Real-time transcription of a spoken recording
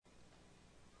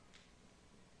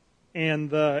And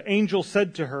the angel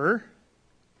said to her,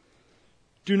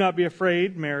 "Do not be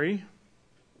afraid, Mary.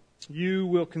 You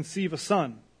will conceive a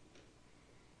son,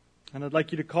 and I'd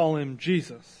like you to call him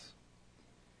Jesus.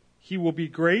 He will be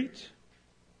great,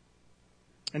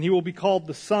 and he will be called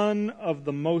the Son of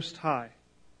the Most High.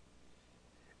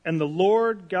 And the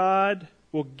Lord God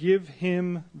will give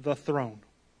him the throne,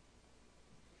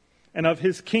 and of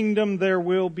his kingdom there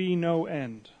will be no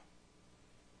end.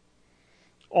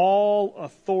 All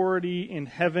authority in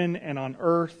heaven and on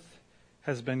earth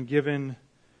has been given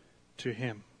to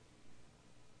him.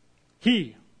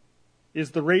 He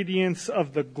is the radiance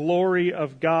of the glory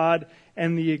of God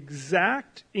and the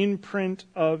exact imprint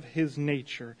of his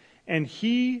nature, and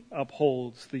he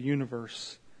upholds the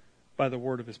universe by the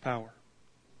word of his power.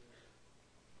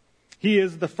 He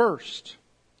is the first,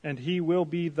 and he will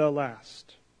be the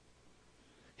last.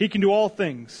 He can do all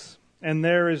things, and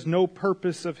there is no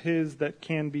purpose of his that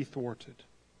can be thwarted.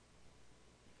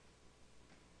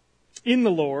 In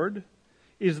the Lord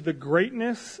is the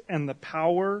greatness and the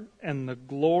power and the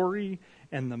glory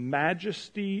and the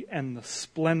majesty and the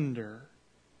splendor.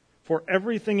 For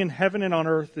everything in heaven and on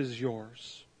earth is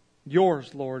yours.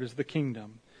 Yours, Lord, is the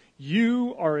kingdom.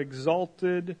 You are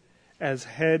exalted as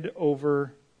head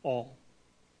over all.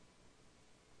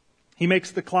 He makes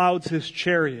the clouds his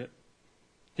chariot.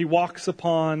 He walks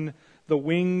upon the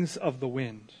wings of the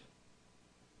wind.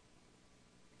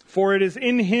 For it is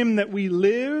in him that we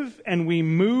live and we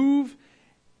move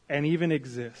and even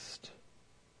exist.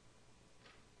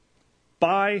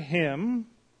 By him,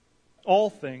 all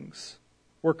things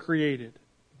were created,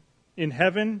 in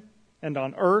heaven and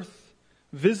on earth,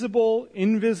 visible,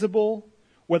 invisible,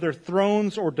 whether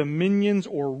thrones or dominions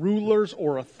or rulers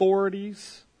or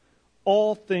authorities.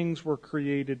 All things were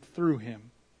created through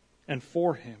him and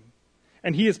for him.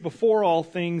 And he is before all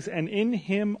things, and in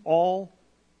him all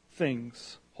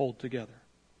things hold together.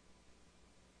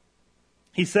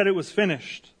 He said it was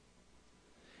finished.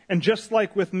 And just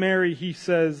like with Mary, he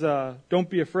says, don't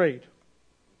be afraid,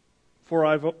 for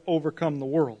I've overcome the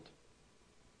world,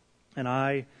 and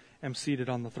I am seated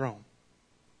on the throne.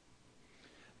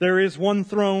 There is one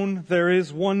throne, there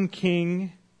is one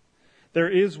king, there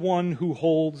is one who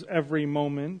holds every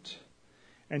moment,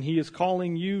 and he is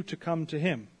calling you to come to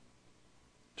him,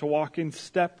 to walk in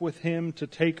step with him, to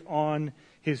take on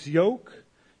his yoke,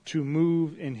 to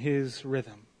move in his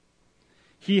rhythm.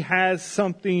 He has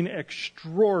something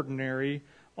extraordinary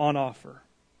on offer.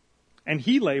 And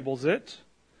he labels it,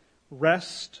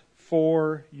 rest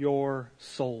for your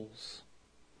souls.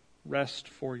 Rest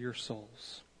for your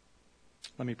souls.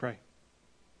 Let me pray.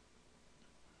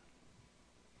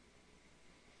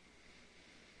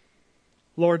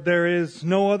 Lord, there is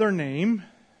no other name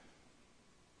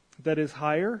that is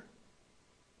higher.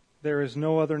 There is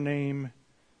no other name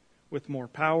with more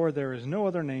power. There is no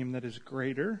other name that is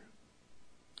greater.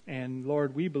 And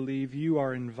Lord, we believe you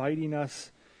are inviting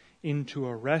us into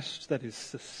a rest that is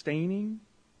sustaining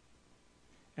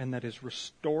and that is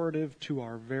restorative to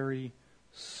our very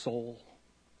soul.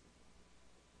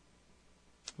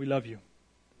 We love you.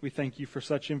 We thank you for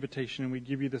such invitation, and we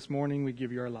give you this morning, we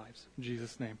give you our lives. In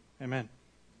Jesus' name, amen.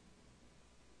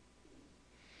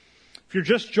 If you're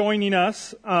just joining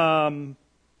us, my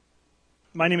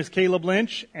name is Caleb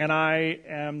Lynch, and I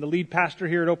am the lead pastor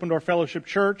here at Open Door Fellowship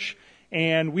Church.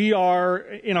 And we are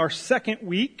in our second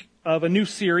week of a new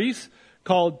series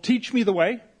called Teach Me the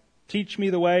Way. Teach Me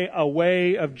the Way, a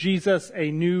way of Jesus, a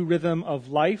new rhythm of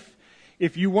life.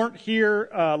 If you weren't here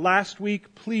last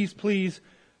week, please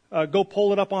go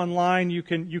pull it up online. You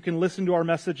can listen to our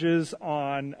messages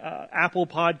on Apple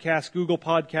Podcast, Google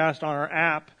Podcast, on our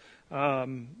app, a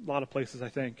lot of places, I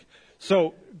think.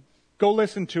 So go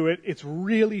listen to it. It's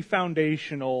really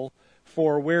foundational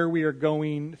for where we are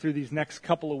going through these next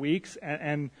couple of weeks.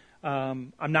 And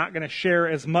I'm not going to share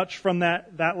as much from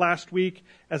that last week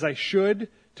as I should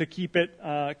to keep it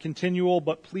continual,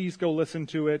 but please go listen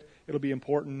to it. It'll be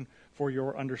important for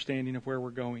your understanding of where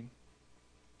we're going.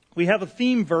 We have a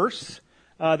theme verse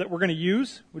that we're going to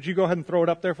use. Would you go ahead and throw it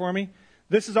up there for me?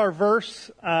 This is our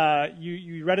verse.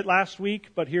 You read it last week,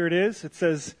 but here it is. It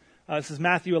says, this is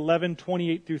Matthew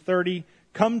 11:28 through 30.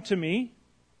 Come to me,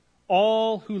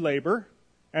 all who labor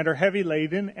and are heavy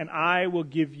laden, and I will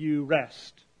give you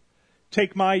rest.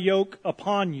 Take my yoke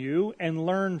upon you and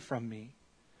learn from me,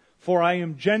 for I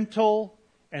am gentle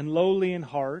and lowly in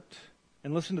heart.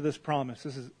 And listen to this promise.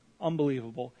 This is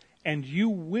unbelievable. And you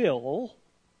will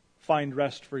find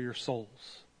rest for your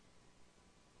souls.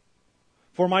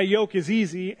 For my yoke is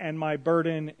easy and my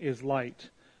burden is light.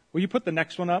 Will you put the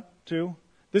next one up too?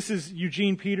 This is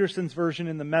Eugene Peterson's version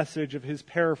in the Message of his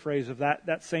paraphrase of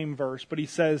that same verse. But he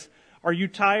says, "Are you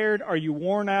tired? Are you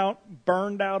worn out,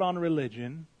 burned out on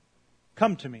religion?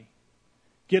 Come to me.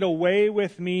 Get away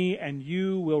with me and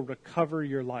you will recover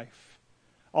your life.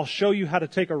 I'll show you how to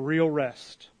take a real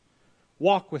rest.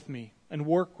 Walk with me and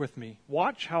work with me.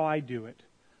 Watch how I do it.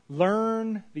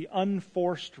 Learn the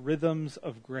unforced rhythms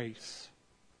of grace.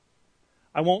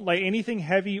 I won't lay anything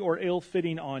heavy or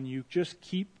ill-fitting on you. Just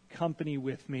keep company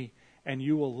with me and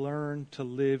you will learn to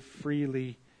live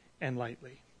freely and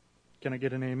lightly." Can I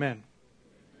get an amen?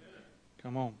 Amen.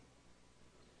 Come on.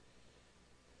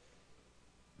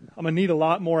 I'm going to need a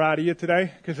lot more out of you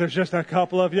today because there's just a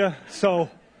couple of you. So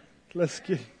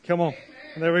come on.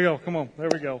 There we go. Come on. There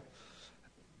we go.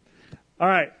 All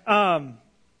right.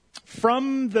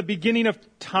 From the beginning of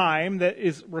time that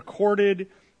is recorded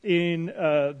in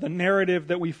the narrative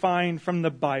that we find from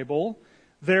the Bible,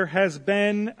 there has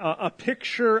been a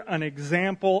picture, an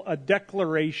example, a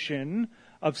declaration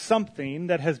of something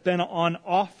that has been on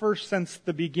offer since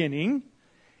the beginning,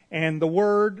 and the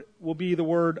word will be the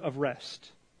word of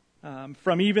rest.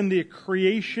 From even the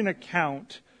creation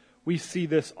account, we see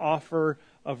this offer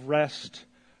of rest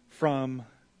from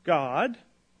God.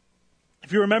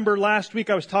 If you remember last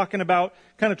week, I was talking about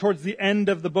kind of towards the end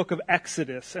of the book of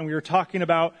Exodus, and we were talking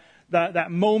about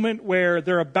that moment where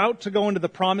they're about to go into the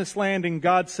promised land, and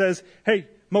God says, "Hey,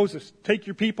 Moses, take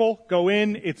your people, go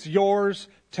in, it's yours,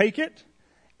 take it."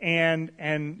 And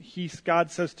God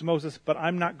says to Moses, "But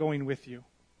I'm not going with you."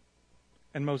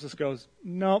 And Moses goes,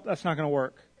 "Nope, that's not going to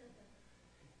work."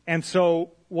 And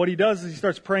so what he does is he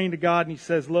starts praying to God, and he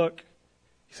says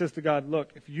to God,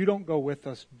 "Look, if you don't go with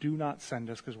us, do not send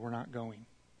us because we're not going."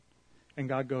 And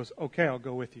God goes, "Okay, I'll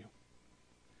go with you."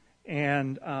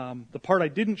 And the part I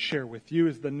didn't share with you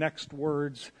is the next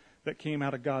words that came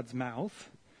out of God's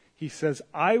mouth. He says,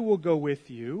 "I will go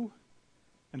with you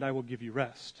and I will give you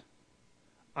rest."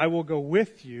 I will go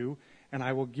with you and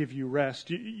I will give you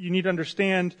rest. You need to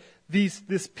understand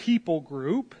this people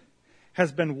group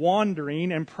has been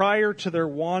wandering, and prior to their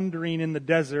wandering in the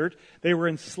desert, they were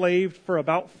enslaved for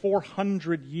about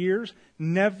 400 years,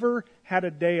 never had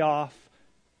a day off,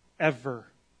 ever.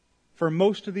 For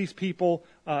most of these people,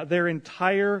 their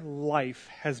entire life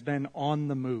has been on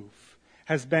the move,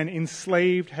 has been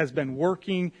enslaved, has been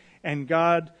working, and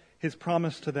God, His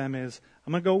promise to them is,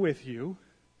 "I'm going to go with you,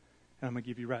 and I'm going to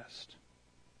give you rest."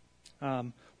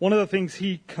 One of the things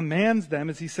He commands them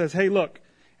is He says, "Hey, look,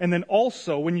 and then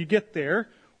also, when you get there,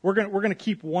 we're going to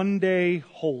keep one day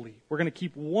holy. We're going to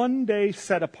keep one day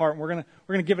set apart. And we're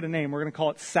going to give it a name. We're going to call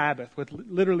it Sabbath, which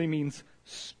literally means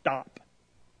stop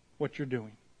what you're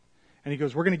doing." And He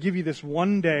goes, "We're going to give you this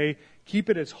one day.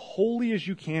 Keep it as holy as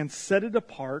you can. Set it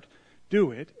apart.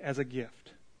 Do it as a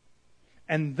gift."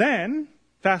 And then,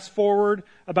 fast forward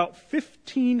about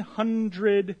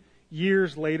 1,500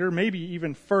 years later, maybe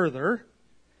even further,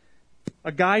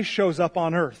 a guy shows up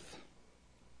on earth.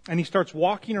 And he starts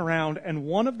walking around, and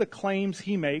one of the claims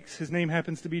he makes, his name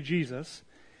happens to be Jesus,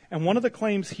 and one of the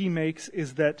claims he makes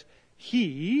is that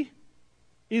He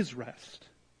is rest.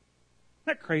 Isn't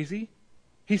that crazy?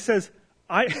 He says,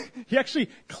 he actually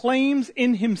claims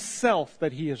in Himself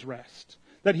that He is rest.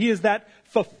 That He is that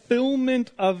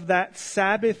fulfillment of that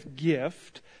Sabbath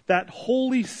gift, that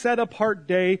holy set-apart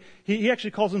day. He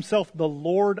actually calls Himself the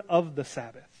Lord of the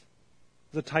Sabbath,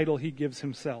 the title He gives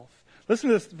Himself. Listen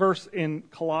to this verse in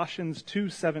Colossians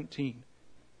 2:17.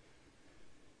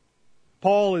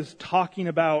 Paul is talking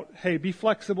about, hey, be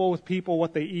flexible with people,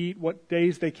 what they eat, what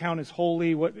days they count as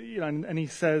holy, and he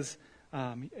says,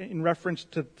 in reference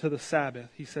to the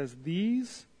Sabbath, he says,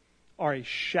 "These are a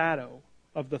shadow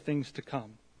of the things to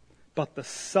come, but the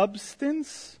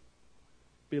substance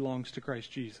belongs to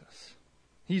Christ Jesus."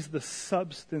 He's the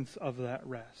substance of that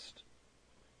rest.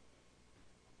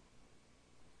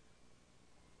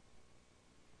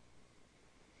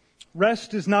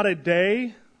 Rest is not a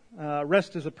day.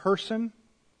 Rest is a person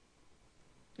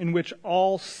in which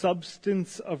all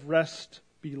substance of rest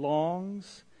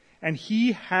belongs. And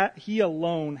He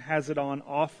alone has it on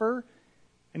offer.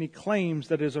 And He claims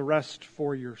that it is a rest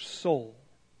for your soul.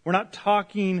 We're not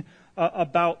talking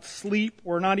about sleep.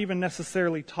 We're not even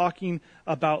necessarily talking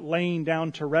about laying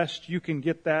down to rest. You can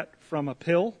get that from a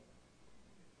pill.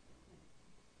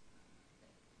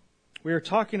 We are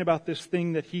talking about this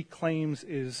thing that He claims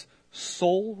is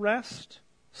soul rest.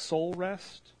 Soul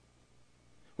rest.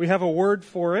 We have a word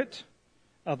for it.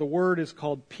 The word is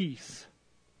called peace.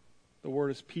 The word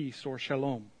is peace or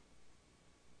shalom.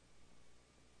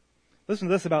 Listen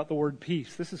to this about the word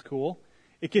peace. This is cool.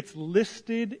 It gets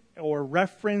listed or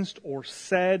referenced or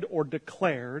said or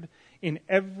declared in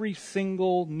every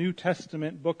single New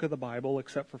Testament book of the Bible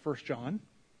except for 1 John.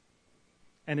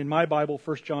 And in my Bible,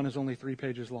 1 John is only 3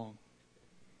 pages long.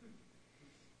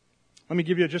 Let me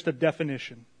give you just a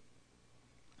definition.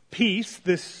 Peace,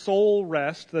 this soul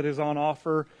rest that is on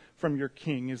offer from your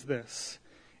King, is this.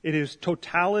 It is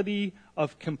totality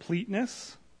of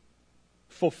completeness,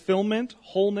 fulfillment,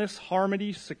 wholeness,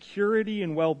 harmony, security,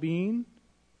 and well-being,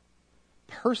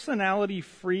 personality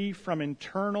free from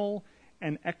internal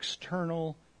and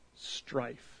external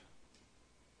strife.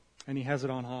 And he has it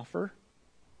on offer.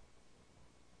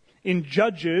 In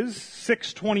Judges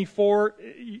 6:24,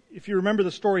 if you remember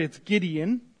the story, it's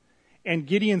Gideon. And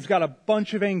Gideon's got a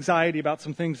bunch of anxiety about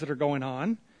some things that are going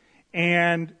on.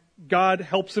 And God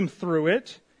helps him through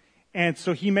it. And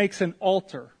so he makes an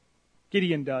altar.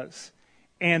 Gideon does.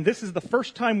 And this is the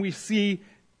first time we see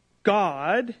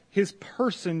God, his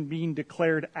person, being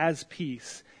declared as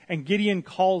peace. And Gideon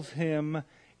calls him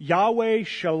Yahweh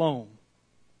Shalom,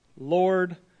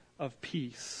 Lord of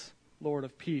peace. Lord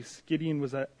of peace. Gideon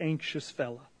was an anxious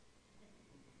fella.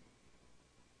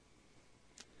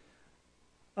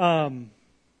 I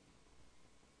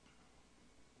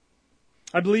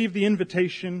believe the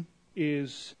invitation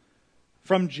is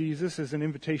from Jesus as an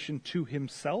invitation to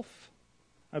himself.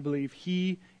 I believe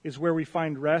he is where we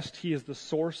find rest. He is the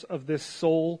source of this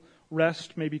soul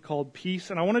rest, maybe called peace.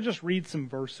 And I want to just read some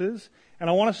verses, and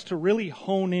I want us to really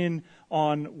hone in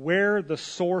on where the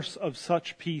source of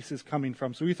such peace is coming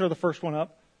from. So we throw the first one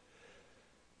up.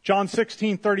 John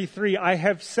 16:33, I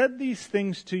have said these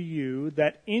things to you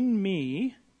that in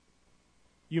me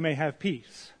you may have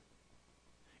peace.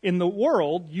 In the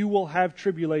world you will have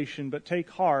tribulation, but take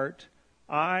heart,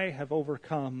 I have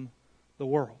overcome the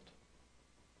world.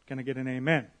 Can I get an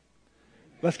amen?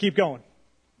 Let's keep going.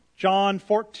 John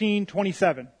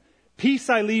 14:27. Peace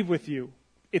I leave with you.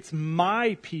 It's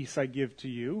my peace I give to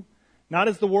you. Not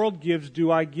as the world gives do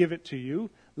I give it to you.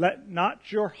 Let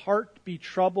not your heart be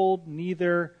troubled,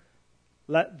 neither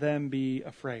let them be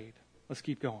afraid. Let's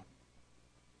keep going.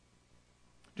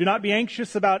 Do not be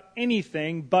anxious about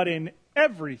anything, but in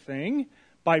everything,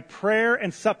 by prayer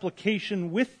and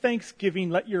supplication with thanksgiving,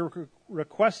 let your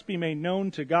requests be made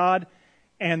known to God,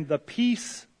 and the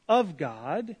peace of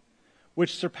God,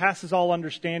 which surpasses all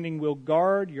understanding, will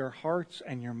guard your hearts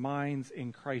and your minds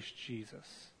in Christ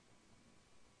Jesus.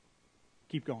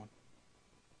 Keep going.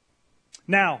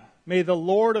 Now, may the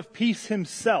Lord of peace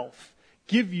himself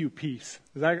give you peace.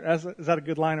 Is that a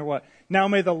good line or what? Now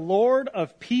may the Lord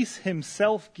of peace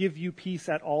himself give you peace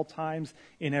at all times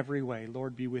in every way.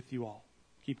 Lord be with you all.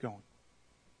 Keep going.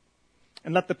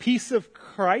 And let the peace of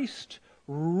Christ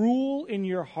rule in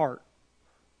your heart,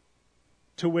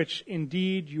 to which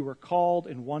indeed you were called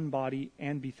in one body,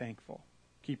 and be thankful.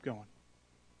 Keep going.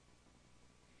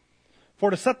 For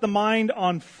to set the mind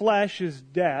on flesh is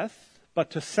death,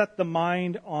 but to set the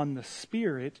mind on the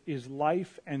Spirit is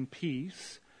life and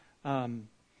peace.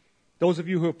 Those of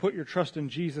you who have put your trust in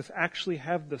Jesus actually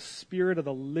have the Spirit of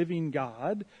the living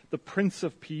God, the Prince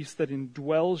of Peace that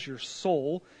indwells your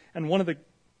soul. And one of the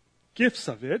gifts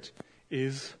of it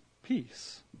is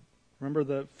peace. Remember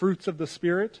the fruits of the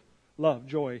Spirit? Love,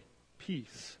 joy,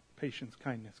 peace, patience,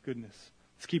 kindness, goodness.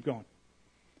 Let's keep going.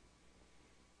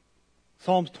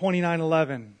 Psalms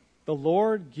 29:11. The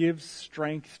Lord gives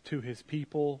strength to his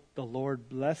people. The Lord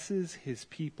blesses his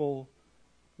people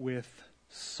with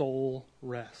soul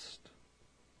rest.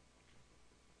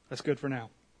 That's good for now.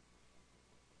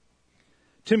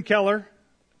 Tim Keller,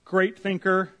 great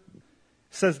thinker,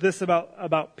 says this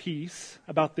about peace,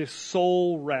 about this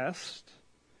soul rest.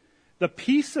 The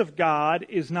peace of God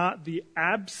is not the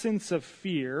absence of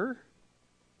fear.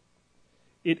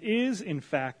 It is, in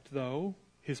fact, though,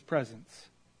 his presence.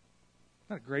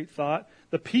 Not a great thought.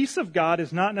 The peace of God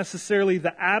is not necessarily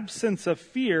the absence of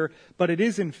fear, but it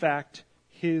is, in fact,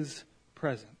 his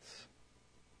presence.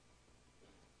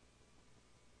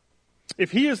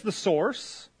 If he is the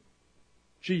source,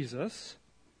 Jesus,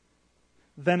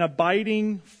 then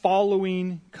abiding,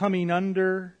 following, coming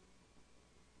under,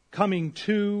 coming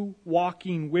to,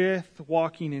 walking with,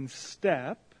 walking in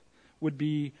step would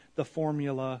be the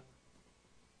formula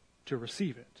to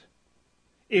receive it.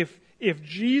 If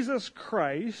Jesus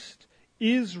Christ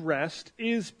is rest,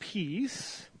 is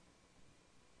peace,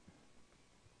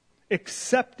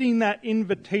 accepting that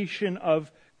invitation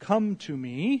of come to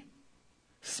me,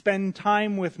 spend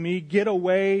time with me, get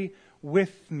away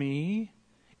with me,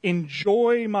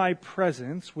 enjoy my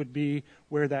presence would be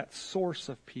where that source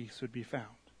of peace would be found.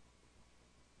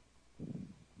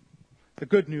 The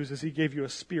good news is he gave you a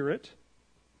spirit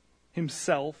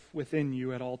himself within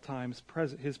you at all times.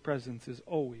 His presence is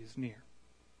always near.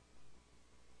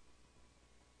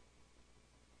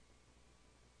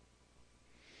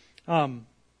 When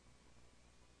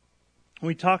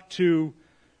we talk to,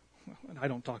 I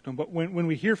don't talk to them, but when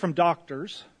we hear from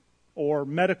doctors or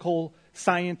medical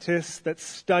scientists that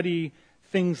study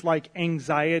things like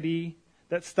anxiety,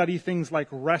 that study things like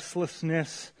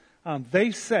restlessness,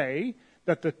 they say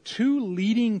that the two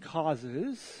leading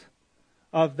causes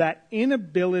of that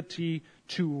inability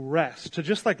to rest, to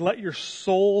just like let your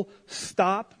soul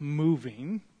stop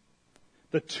moving,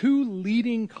 the two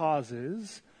leading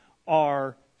causes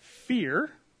are fear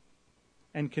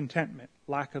and contentment,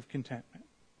 lack of contentment.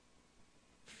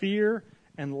 Fear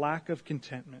and lack of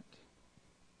contentment.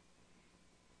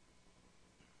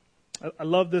 I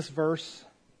love this verse,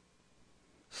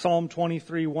 Psalm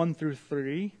 23, 1 through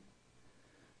 3.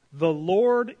 The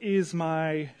Lord is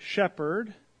my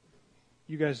shepherd.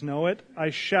 You guys know it.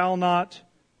 I shall not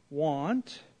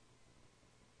want.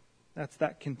 That's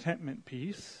that contentment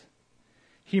piece.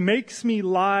 He makes me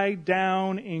lie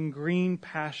down in green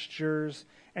pastures,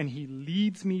 and He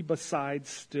leads me beside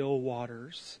still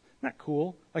waters. Isn't that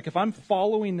cool? Like if I'm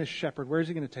following this shepherd, where is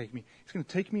He going to take me? He's going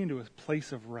to take me into a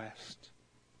place of rest.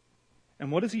 And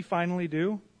what does He finally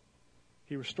do?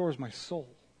 He restores my soul.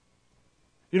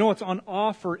 You know what's on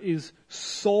offer is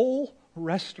soul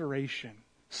restoration.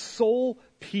 Soul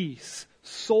peace.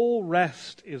 Soul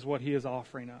rest is what He is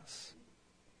offering us.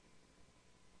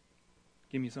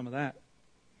 Give me some of that.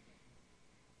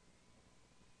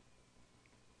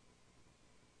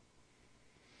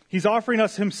 He's offering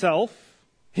us Himself,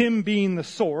 Him being the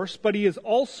source, but He is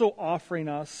also offering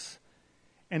us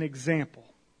an example.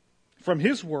 From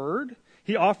His Word,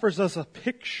 He offers us a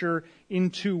picture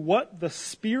into what the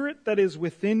Spirit that is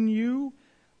within you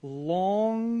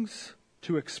longs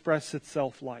to express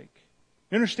itself like.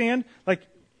 You understand? Like,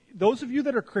 those of you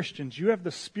that are Christians, you have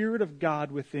the Spirit of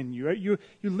God within you. You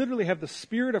literally have the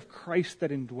Spirit of Christ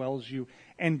that indwells you.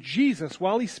 And Jesus,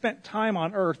 while He spent time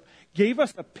on earth, gave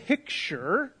us a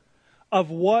picture of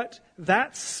what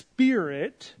that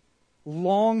Spirit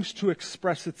longs to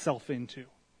express itself into.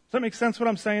 Does that make sense what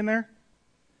I'm saying there?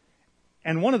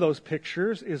 And one of those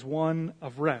pictures is one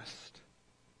of rest.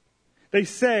 They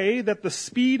say that the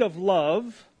speed of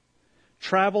love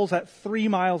travels at 3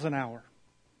 miles an hour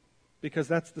because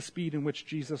that's the speed in which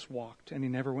Jesus walked, and He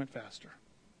never went faster.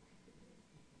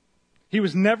 He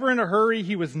was never in a hurry.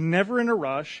 He was never in a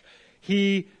rush.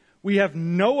 We have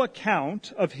no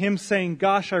account of Him saying,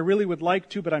 gosh, I really would like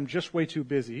to, but I'm just way too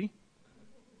busy.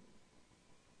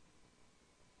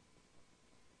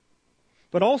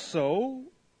 But also,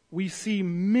 we see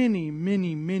many,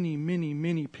 many, many, many,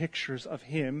 many pictures of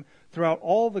Him throughout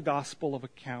all the gospel of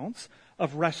accounts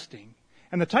of resting.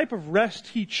 And the type of rest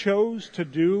He chose to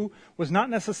do was not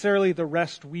necessarily the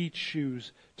rest we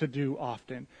choose to do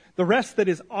often. The rest that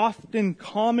is often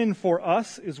common for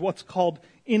us is what's called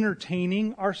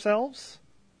entertaining ourselves,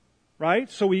 right?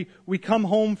 So we come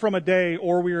home from a day,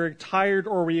 or we are tired,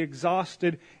 or we're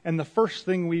exhausted, and the first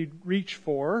thing we reach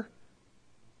for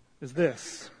is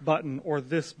this button or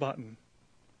this button,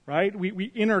 right?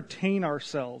 We entertain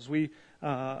ourselves.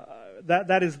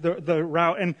 That is the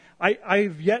route. And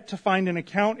I've yet to find an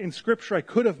account in Scripture, I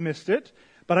could have missed it,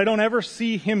 but I don't ever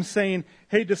see Him saying,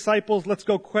 hey, disciples, let's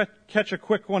go catch a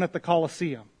quick one at the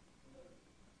Colosseum.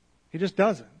 He just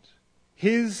doesn't.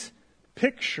 His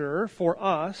picture for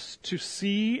us to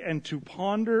see and to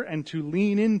ponder and to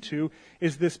lean into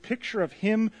is this picture of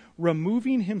Him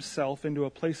removing Himself into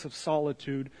a place of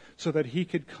solitude so that He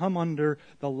could come under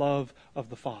the love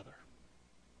of the Father.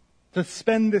 To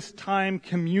spend this time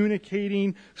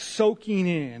communicating, soaking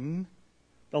in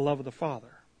the love of the Father.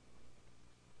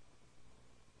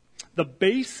 The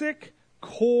basic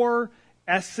core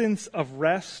essence of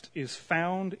rest is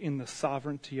found in the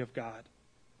sovereignty of God.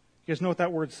 You guys know what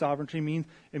that word sovereignty means?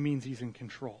 It means He's in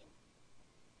control.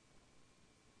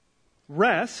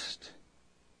 Rest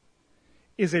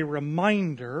is a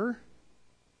reminder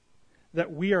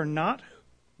that we are not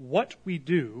what we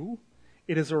do.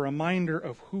 It is a reminder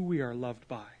of who we are loved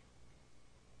by.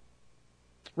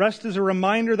 Rest is a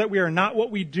reminder that we are not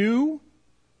what we do.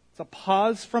 It's a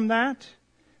pause from that.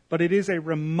 But it is a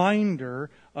reminder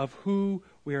of who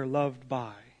we are loved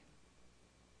by.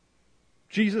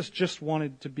 Jesus just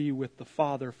wanted to be with the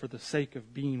Father for the sake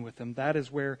of being with Him. That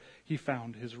is where He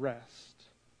found His rest.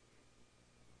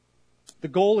 The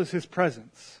goal is His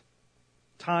presence.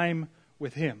 Time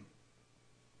with Him.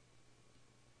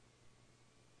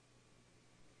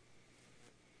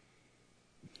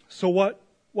 So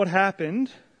what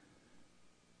happened?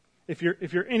 If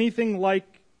you're anything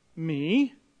like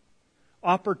me,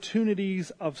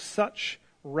 opportunities of such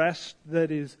rest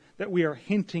that we are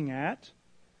hinting at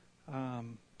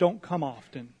don't come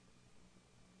often.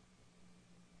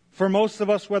 For most of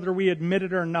us, whether we admit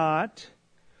it or not,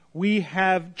 we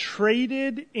have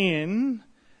traded in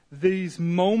these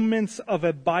moments of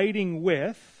abiding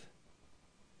with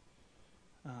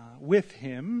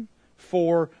Him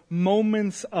for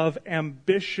moments of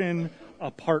ambition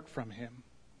apart from Him.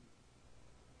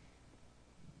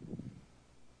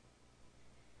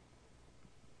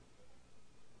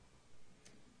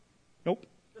 Nope.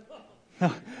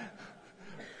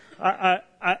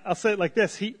 I'll say it like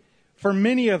this. For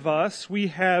many of us, we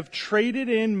have traded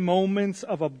in moments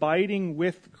of abiding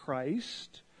with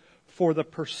Christ for the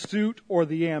pursuit or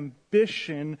the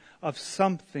ambition of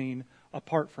something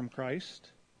apart from Christ.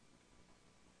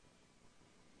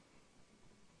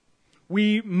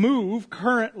 We move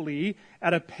currently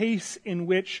at a pace in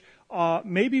which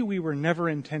maybe we were never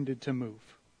intended to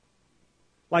move.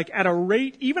 Like at a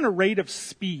rate, even a rate of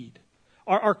speed.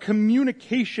 Our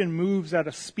communication moves at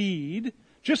a speed,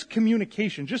 just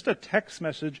communication, just a text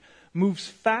message moves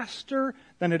faster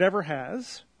than it ever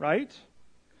has, right?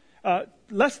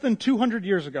 Less than 200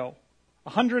 years ago,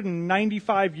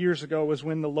 195 years ago was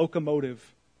when the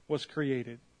locomotive was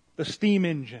created, the steam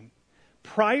engine.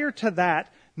 Prior to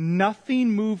that, nothing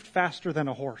moved faster than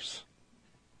a horse.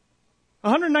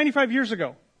 195 years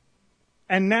ago.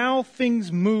 And now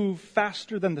things move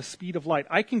faster than the speed of light.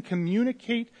 I can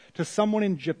communicate to someone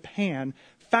in Japan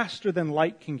faster than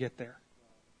light can get there.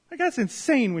 Like, that's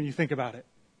insane when you think about it.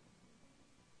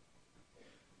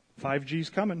 5G's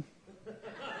coming.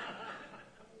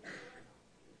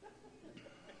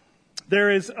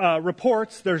 There is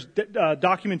reports, there's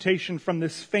documentation from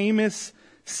this famous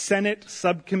Senate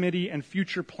subcommittee and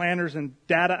future planners and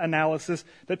data analysis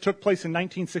that took place in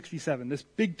 1967. This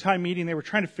big time meeting, they were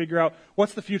trying to figure out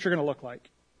what's the future going to look like.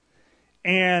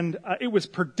 And it was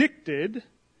predicted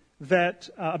that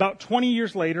about 20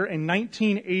 years later, in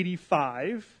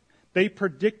 1985, they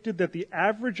predicted that the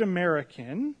average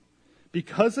American,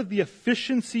 because of the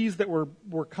efficiencies that were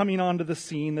coming onto the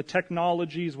scene, the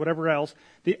technologies, whatever else,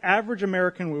 the average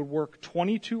American would work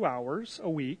 22 hours a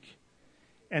week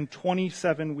and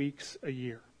 27 weeks a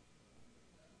year.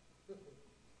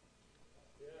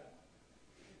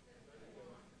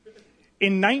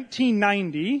 In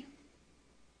 1990,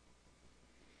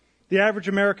 the average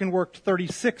American worked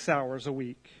 36 hours a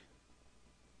week,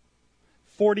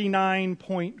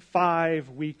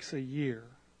 49.5 weeks a year.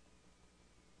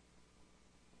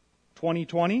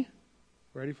 2020,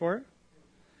 ready for it?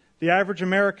 The average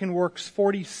American works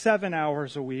 47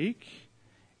 hours a week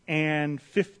and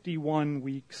 51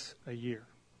 weeks a year.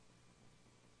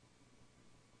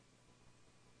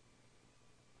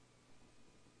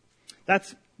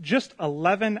 That's just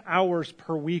 11 hours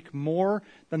per week more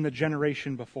than the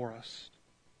generation before us.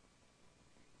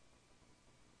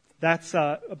 That's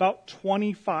about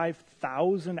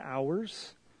 25,000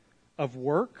 hours of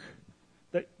work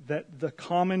that the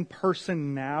common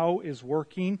person now is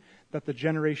working that the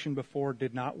generation before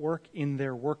did not work in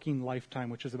their working lifetime,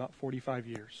 which is about 45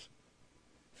 years.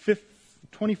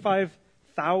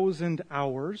 25,000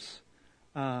 hours.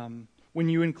 When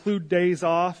you include days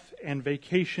off and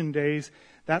vacation days,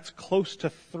 that's close to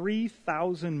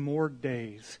 3,000 more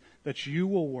days that you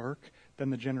will work than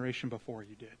the generation before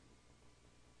you did.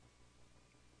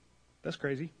 That's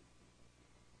crazy.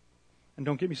 And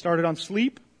don't get me started on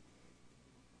sleep.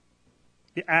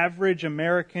 The average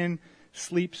American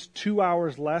sleeps 2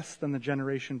 hours less than the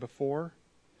generation before.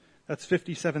 That's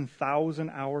 57,000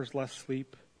 hours less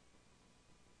sleep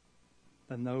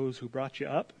than those who brought you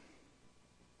up.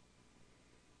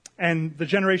 And the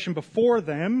generation before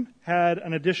them had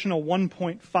an additional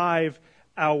 1.5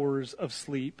 hours of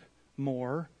sleep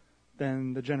more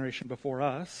than the generation before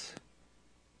us.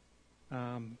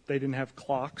 They didn't have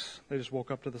clocks. They just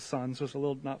woke up to the sun, so it's a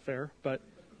little not fair, but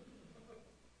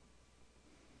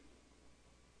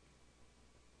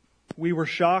we were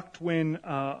shocked when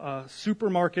a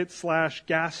supermarket /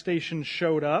 gas station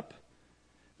showed up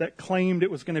that claimed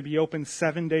it was going to be open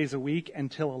 7 days a week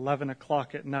until 11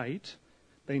 o'clock at night.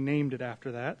 They named it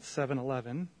after that,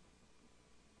 7-Eleven.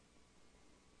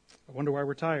 I wonder why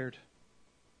we're tired.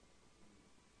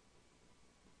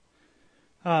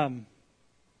 I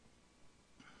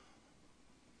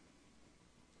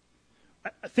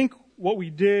think what we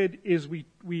did is we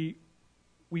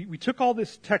took all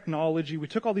this technology, we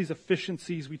took all these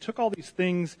efficiencies, we took all these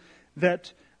things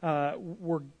that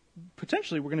were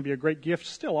going to be a great gift,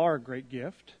 still are a great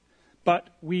gift, but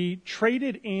we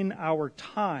traded in our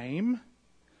time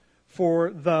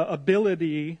for the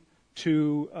ability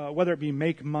to, whether it be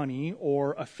make money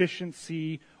or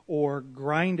efficiency or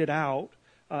grind it out,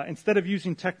 instead of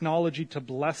using technology to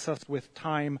bless us with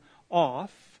time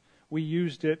off, we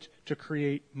used it to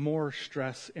create more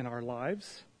stress in our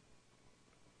lives.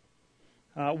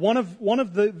 One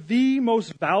of the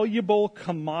most valuable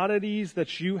commodities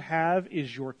that you have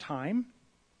is your time.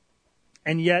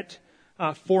 And yet,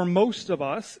 for most of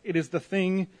us, it is the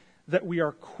thing that we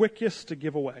are quickest to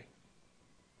give away.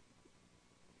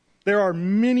 There are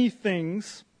many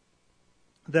things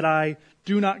that I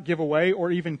do not give away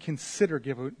or even consider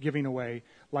giving away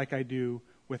like I do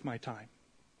with my time.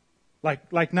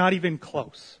 Like not even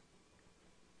close.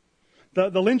 The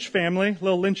Lynch family,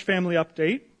 little Lynch family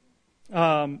update.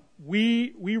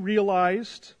 We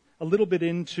realized a little bit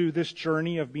into this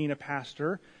journey of being a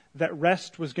pastor that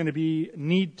rest was going to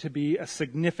need to be a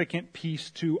significant piece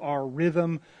to our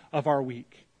rhythm of our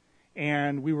week.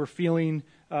 And we were feeling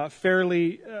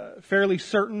fairly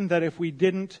certain that if we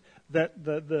didn't, that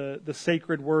the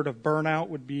sacred word of burnout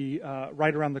would be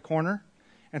right around the corner.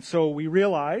 And so we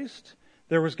realized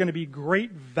there was going to be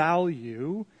great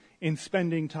value in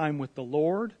spending time with the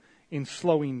Lord, in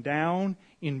slowing down,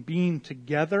 in being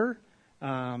together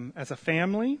as a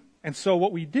family. And so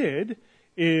what we did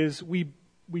is we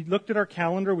looked at our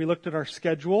calendar, we looked at our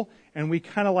schedule, and we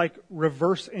kind of like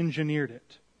reverse engineered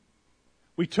it.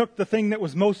 We took the thing that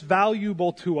was most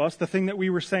valuable to us, the thing that we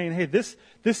were saying, hey, this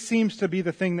seems to be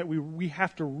the thing that we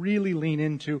have to really lean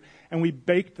into, and we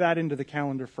baked that into the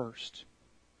calendar first.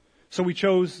 So we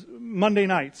chose Monday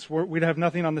nights, we'd have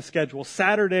nothing on the schedule.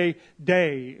 Saturday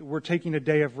day, we're taking a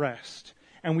day of rest.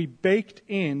 And we baked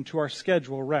into our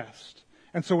schedule rest.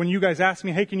 And so when you guys ask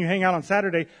me, hey, can you hang out on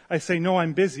Saturday? I say, no,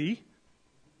 I'm busy.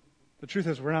 The truth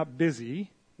is we're not busy,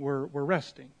 we're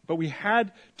resting. But we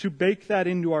had to bake that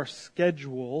into our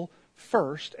schedule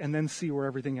first and then see where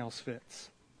everything else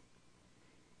fits.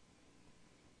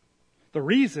 The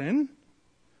reason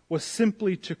was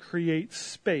simply to create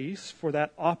space for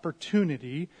that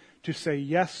opportunity to say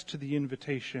yes to the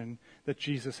invitation that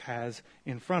Jesus has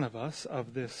in front of us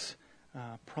of this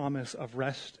promise of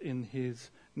rest in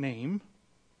His name.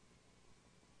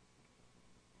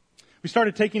 We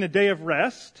started taking a day of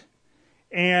rest,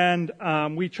 and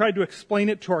we tried to explain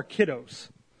it to our kiddos.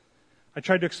 I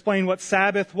tried to explain what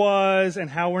Sabbath was and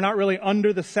how we're not really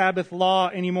under the Sabbath law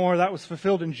anymore. That was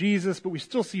fulfilled in Jesus, but we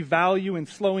still see value in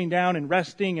slowing down and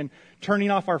resting and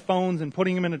turning off our phones and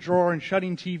putting them in a drawer and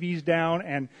shutting TVs down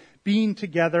and being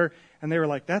together. And they were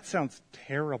like, that sounds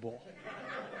terrible.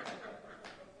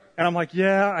 And I'm like,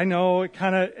 yeah, I know, it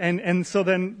kind of, and so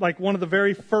then, like, one of the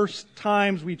very first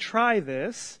times we try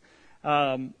this,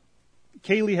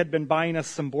 Kaylee had been buying us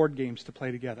some board games to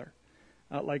play together,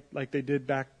 like they did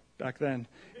back then.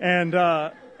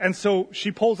 And so she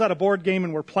pulls out a board game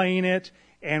and we're playing it,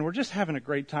 and we're just having a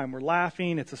great time. We're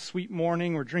laughing. It's a sweet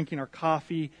morning. We're drinking our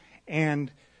coffee.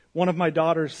 And one of my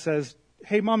daughters says,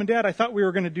 hey, Mom and Dad, I thought we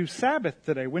were going to do Sabbath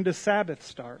today. When does Sabbath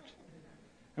start?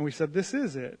 And we said, this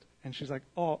is it. And she's like,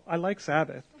 oh, I like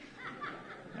Sabbath.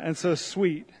 And so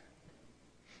sweet.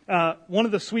 One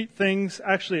of the sweet things,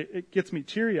 actually, it gets me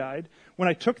teary-eyed. When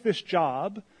I took this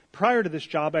job, prior to this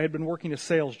job, I had been working a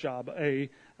sales job, a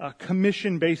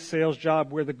commission-based sales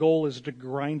job where the goal is to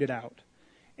grind it out.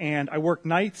 And I worked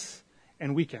nights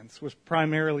and weekends, was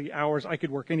primarily hours. I could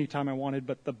work anytime I wanted,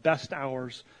 but the best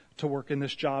hours to work in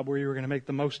this job where you were going to make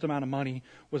the most amount of money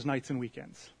was nights and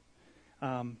weekends.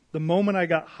 The moment I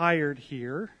got hired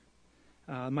here,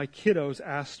 my kiddos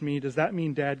asked me, does that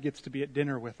mean Dad gets to be at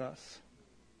dinner with us?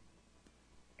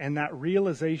 And that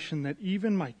realization that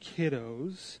even my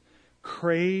kiddos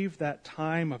crave that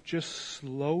time of just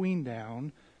slowing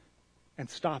down and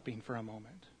stopping for a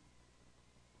moment.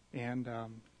 And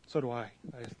so do I.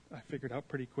 I figured out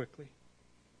pretty quickly.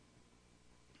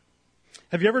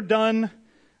 Have you ever done,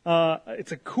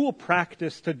 it's a cool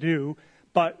practice to do,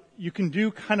 but you can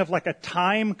do kind of like a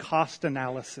time cost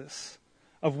analysis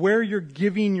of where you're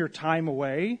giving your time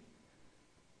away.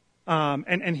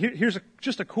 And here's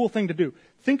just a cool thing to do.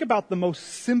 Think about the most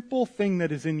simple thing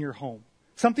that is in your home.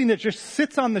 Something that just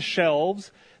sits on the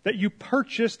shelves that you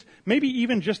purchased, maybe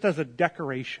even just as a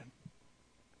decoration.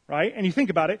 Right? And you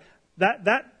think about it,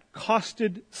 that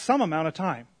costed some amount of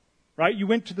time. Right? You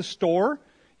went to the store,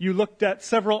 you looked at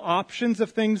several options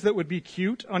of things that would be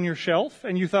cute on your shelf,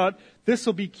 and you thought, this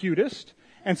will be cutest.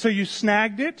 And so you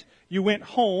snagged it, you went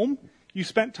home, you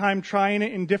spent time trying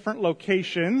it in different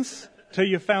locations till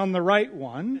you found the right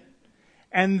one.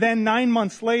 And then 9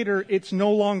 months later, it's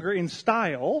no longer in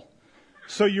style.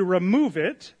 So you remove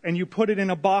it and you put it in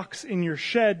a box in your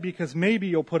shed because maybe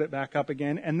you'll put it back up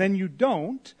again. And then you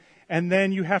don't. and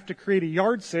then you have to create a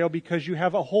yard sale because you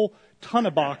have a whole ton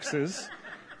of boxes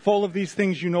full of these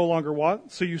things you no longer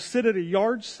want. So you sit at a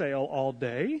yard sale all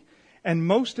day, and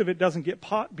most of it doesn't get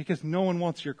bought because no one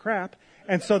wants your crap.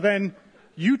 And so then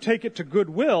you take it to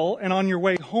Goodwill, and on your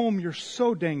way home, you're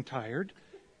so dang tired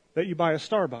that you buy a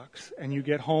Starbucks, and you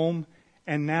get home,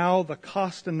 and now the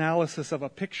cost analysis of a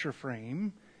picture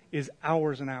frame is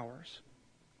hours and hours.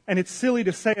 And it's silly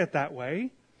to say it that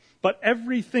way, but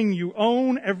everything you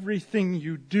own, everything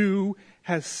you do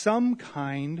has some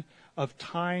kind of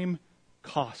time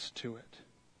cost to it.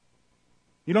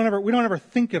 We don't ever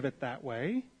think of it that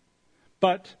way,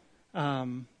 but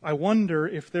I wonder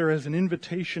if there is an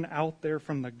invitation out there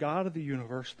from the God of the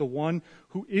universe, the one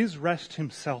who is rest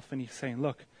himself, and he's saying,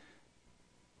 look,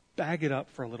 bag it up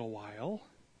for a little while,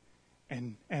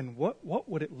 and what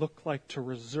would it look like to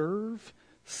reserve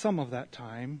some of that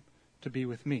time to be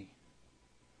with me?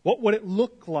 What would it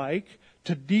look like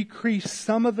to decrease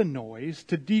some of the noise,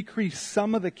 to decrease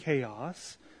some of the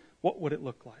chaos? What would it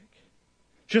look like?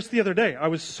 Just the other day, I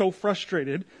was so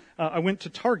frustrated. I went to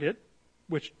Target,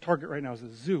 which Target right now is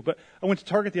a zoo, but I went to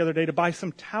Target the other day to buy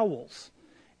some towels.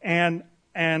 And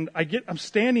I'm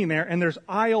standing there, and there's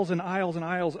aisles and aisles and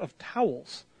aisles of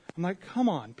towels. I'm like, come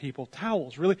on, people,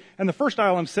 towels, really? And the first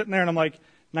aisle, I'm sitting there, and I'm like,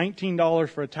 $19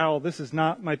 for a towel. This is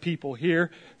not my people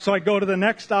here. So I go to the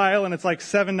next aisle, and it's like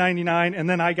 $7.99, and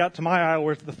then I got to my aisle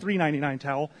where it's the $3.99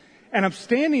 towel. And I'm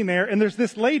standing there, and there's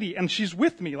this lady, and she's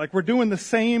with me. Like, we're doing the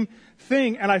same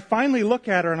thing. And I finally look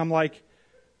at her, and I'm like,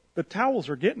 the towels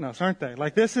are getting us, aren't they?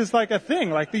 Like, this is like a thing.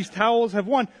 Like, these towels have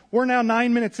won. We're now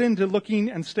 9 minutes into looking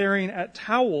and staring at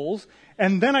towels.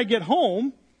 And then I get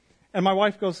home, and my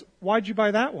wife goes, why'd you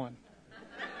buy that one?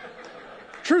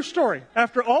 True story.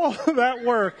 After all of that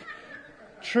work,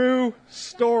 true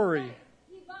story.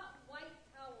 He bought white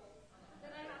towels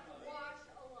that I have to wash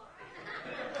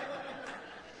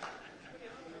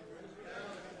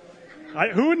a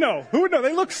lot. Who would know? Who would know?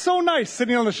 They look so nice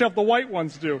sitting on the shelf. The white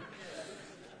ones do.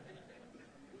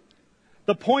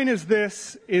 The point is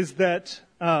this, is that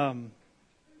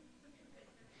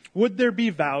would there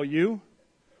be value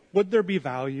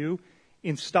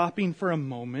in stopping for a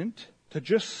moment to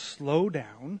just slow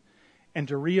down and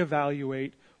to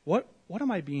reevaluate what am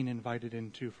I being invited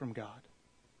into from God?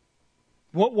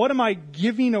 What am I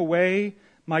giving away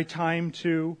my time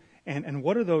to? And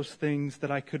what are those things that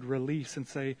I could release and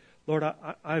say, Lord,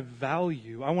 I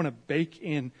value, I want to bake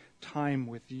in time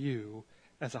with you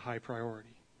as a high priority.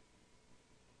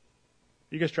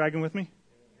 You guys dragging with me?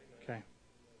 Okay.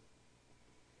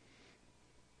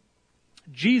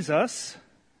 Jesus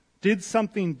did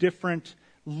something different,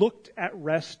 looked at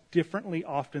rest differently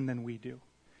often than we do.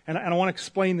 And I want to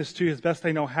explain this to you as best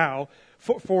I know how.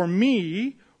 For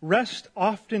me, rest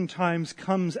oftentimes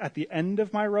comes at the end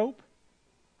of my rope,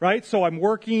 right? So I'm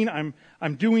working,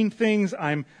 I'm doing things,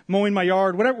 I'm mowing my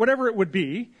yard, whatever it would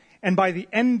be. And by the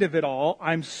end of it all,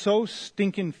 I'm so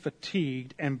stinking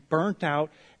fatigued and burnt out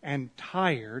and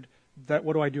tired that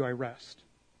what do? I rest,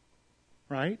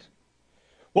 right?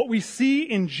 What we see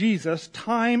in Jesus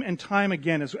time and time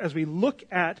again as we look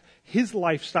at his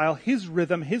lifestyle, his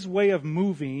rhythm, his way of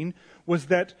moving, was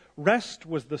that rest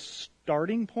was the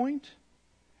starting point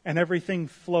and everything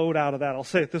flowed out of that. I'll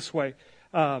say it this way.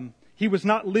 He was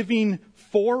not living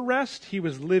for rest, he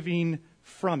was living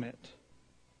from it.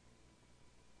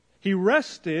 He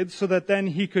rested so that then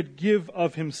he could give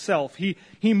of himself. He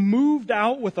moved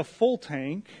out with a full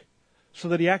tank so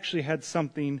that he actually had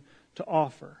something to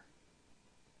offer.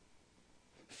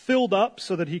 Filled up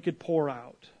so that he could pour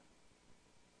out.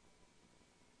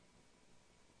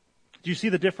 Do you see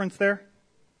the difference there?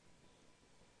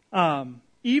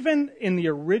 Even in the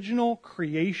original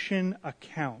creation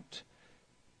account,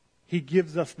 he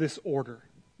gives us this order.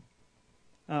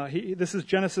 This is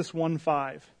Genesis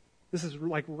 1:5. This is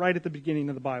like right at the beginning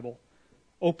of the Bible.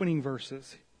 Opening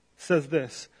verses. It says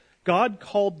this: God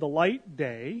called the light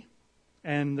day,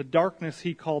 and the darkness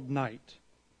he called night.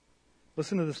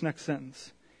 Listen to this next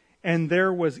sentence. And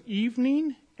there was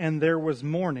evening and there was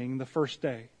morning the first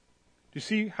day. Do you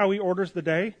see how he orders the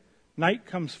day? Night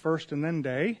comes first and then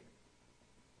day.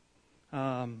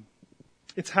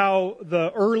 It's how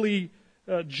the early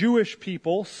Jewish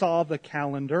people saw the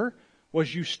calendar,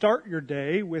 was you start your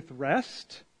day with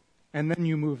rest and then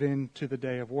you move into the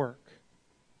day of work.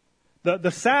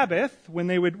 The Sabbath, when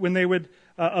they would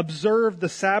observe the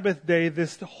Sabbath day,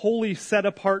 this holy set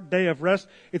apart day of rest,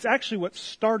 it's actually what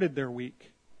started their week.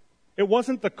 It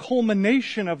wasn't the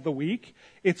culmination of the week.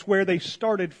 It's where they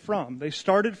started from. They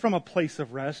started from a place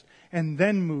of rest and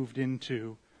then moved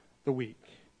into the week.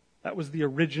 That was the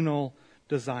original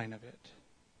design of it.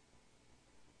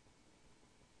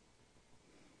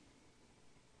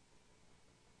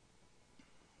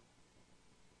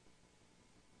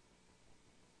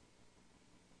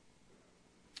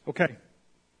 Okay.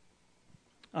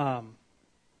 Call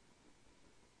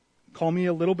me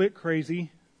a little bit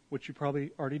crazy, which you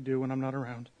probably already do when I'm not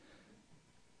around.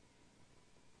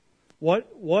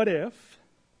 What if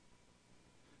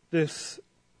this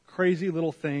crazy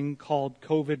little thing called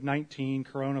COVID-19,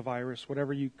 coronavirus,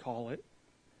 whatever you call it,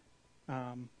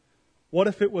 what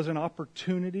if it was an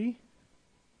opportunity,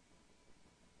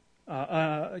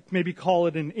 maybe call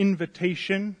it an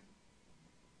invitation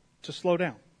to slow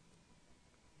down?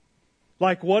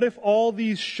 Like, what if all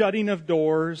these shutting of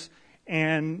doors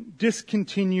and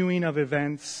discontinuing of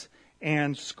events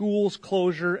and schools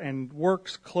closure and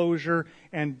works closure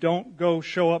and don't go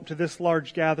show up to this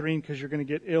large gathering because you're going to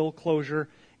get ill closure?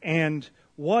 And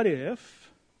what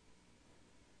if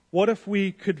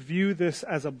we could view this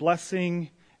as a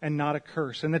blessing and not a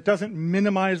curse? And it doesn't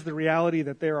minimize the reality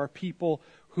that there are people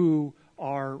who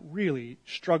are really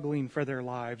struggling for their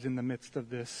lives in the midst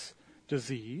of this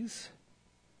disease.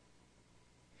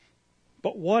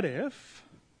 But what if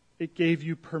it gave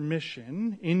you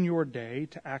permission in your day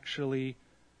to actually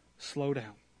slow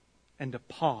down and to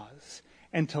pause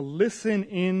and to listen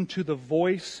in to the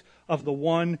voice of the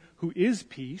one who is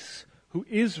peace, who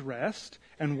is rest?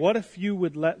 And what if you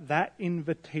would let that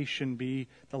invitation be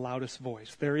the loudest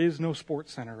voice? There is no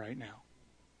sports center right now.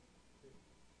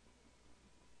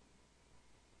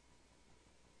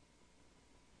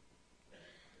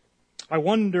 I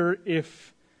wonder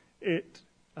if it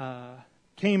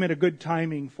came at a good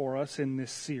timing for us in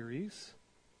this series.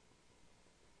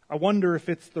 I wonder if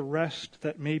it's the rest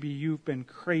that maybe you've been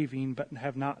craving but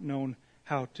have not known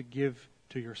how to give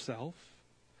to yourself.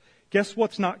 Guess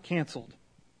what's not canceled?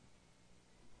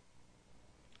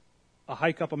 A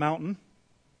hike up a mountain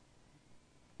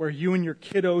where you and your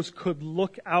kiddos could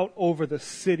look out over the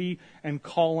city and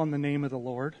call on the name of the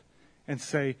Lord and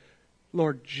say,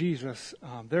 Lord Jesus,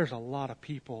 there's a lot of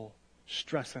people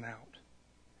stressing out.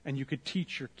 And you could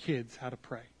teach your kids how to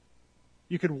pray.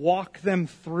 You could walk them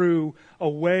through a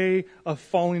way of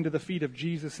falling to the feet of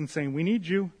Jesus and saying, we need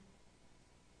you.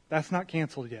 That's not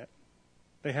canceled yet.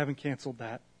 They haven't canceled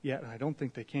that yet, and I don't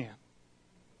think they can.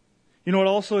 You know what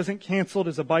also isn't canceled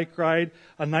is a bike ride,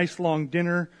 a nice long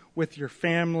dinner with your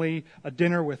family, a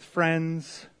dinner with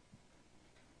friends.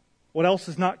 What else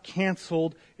is not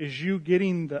canceled is you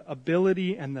getting the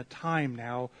ability and the time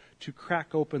now to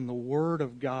crack open the Word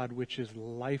of God, which is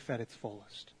life at its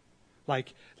fullest.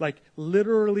 Like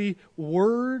literally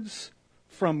words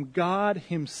from God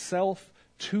Himself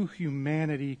to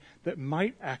humanity that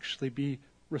might actually be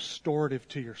restorative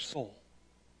to your soul.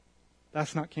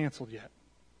 That's not canceled yet.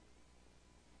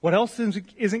 What else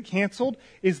isn't canceled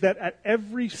is that at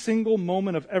every single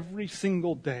moment of every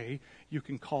single day, you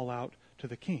can call out to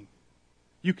the King.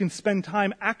 You can spend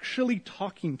time actually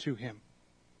talking to Him.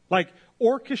 Like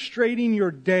orchestrating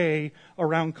your day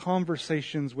around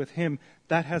conversations with Him.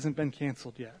 That hasn't been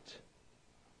canceled yet.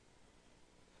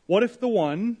 What if the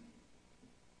one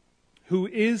who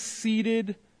is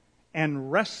seated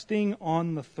and resting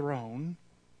on the throne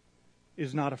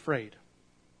is not afraid,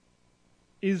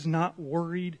 is not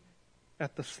worried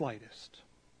at the slightest?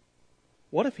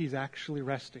 What if He's actually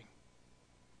resting?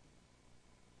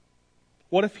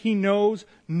 What if He knows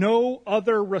no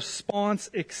other response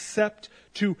except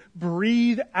to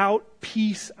breathe out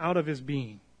peace out of His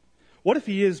being? What if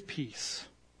He is peace?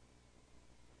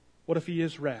 What if He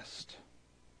is rest?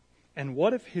 And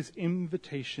what if His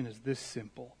invitation is this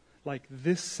simple? Like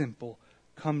this simple,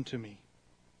 come to me.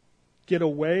 Get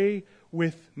away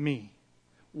with me.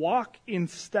 Walk in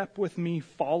step with me.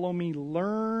 Follow me.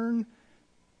 Learn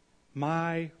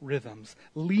my rhythms.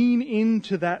 Lean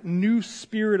into that new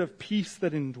spirit of peace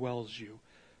that indwells you.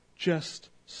 Just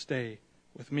stay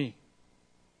with me.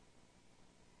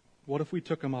 What if we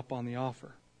took Him up on the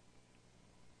offer?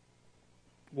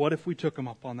 What if we took Him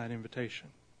up on that invitation?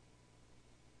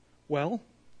 Well,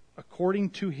 according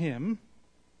to Him,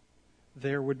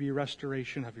 there would be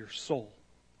restoration of your soul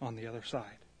on the other side.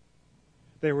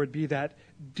 There would be that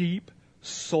deep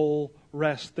soul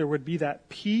rest. There would be that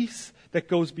peace that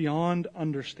goes beyond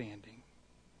understanding.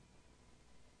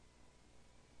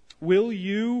 Will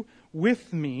you,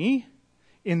 with me,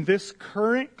 in this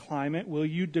current climate, will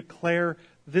you declare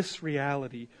this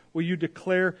reality? Will you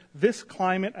declare this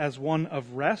climate as one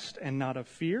of rest and not of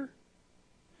fear?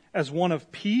 As one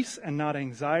of peace and not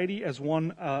anxiety? As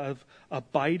one of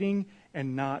abiding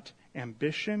and not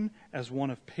ambition? As one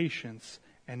of patience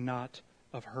and not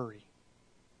of hurry?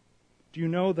 Do you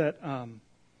know that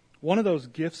one of those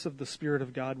gifts of the Spirit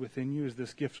of God within you is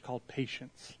this gift called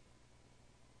patience?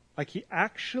 Like He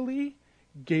actually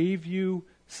gave you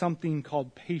something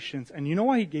called patience. And you know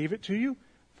why He gave it to you?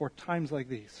 For times like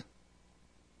these.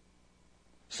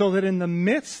 so that in the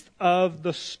midst of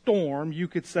the storm, you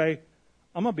could say,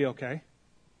 I'm going to be okay.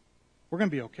 We're going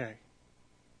to be okay.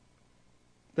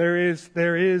 There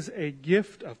is a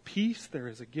gift of peace. There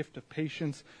is a gift of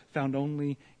patience found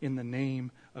only in the name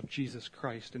of Jesus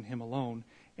Christ and Him alone.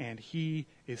 And He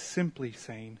is simply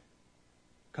saying,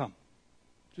 come,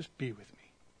 just be with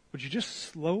me. Would you just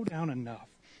slow down enough?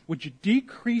 Would you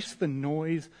decrease the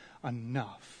noise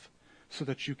enough so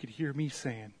that you could hear me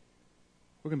saying,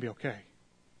 we're going to be okay.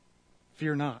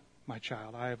 Fear not, my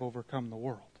child, I have overcome the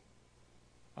world.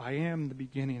 I am the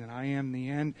beginning and I am the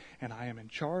end, and I am in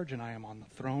charge and I am on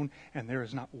the throne, and there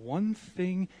is not one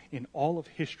thing in all of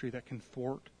history that can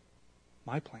thwart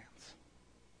my plans.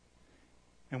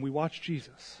 And we watch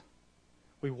Jesus.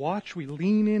 We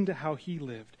lean into how He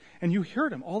lived. And you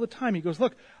heard Him all the time. He goes,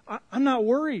 look, I'm not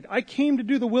worried. I came to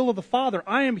do the will of the Father.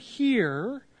 I am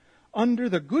here under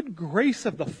the good grace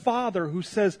of the Father who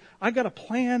says, I got a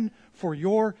plan for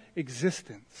your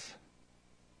existence.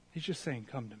 He's just saying,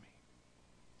 come to me.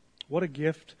 What a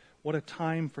gift. What a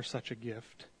time for such a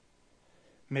gift.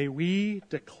 May we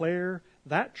declare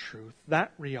that truth,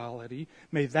 that reality.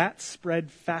 May that spread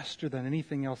faster than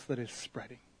anything else that is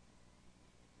spreading.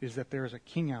 Is that there is a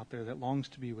King out there that longs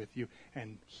to be with you,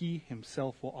 and He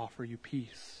Himself will offer you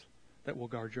peace that will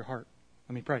guard your heart.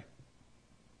 Let me pray.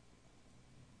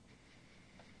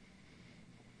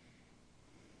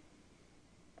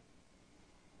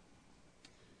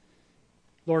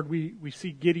 Lord, we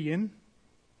see Gideon,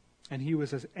 and he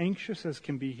was as anxious as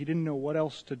can be. He didn't know what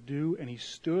else to do, and he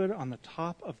stood on the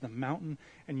top of the mountain,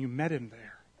 and you met him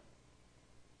there.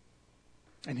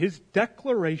 And his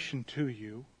declaration to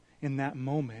you in that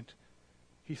moment,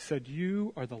 he said,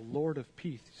 you are the Lord of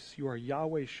peace. You are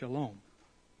Yahweh Shalom.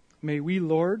 May we,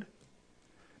 Lord,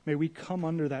 may we come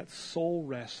under that soul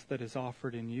rest that is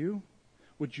offered in you.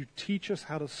 Would you teach us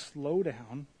how to slow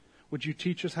down? Would you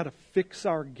teach us how to fix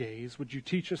our gaze? Would you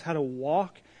teach us how to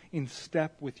walk in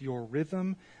step with your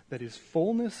rhythm that is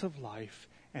fullness of life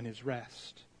and is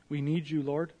rest? We need you,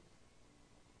 Lord.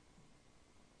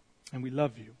 And we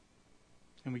love you.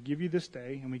 And we give you this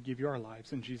day, and we give you our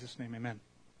lives. In Jesus' name, amen.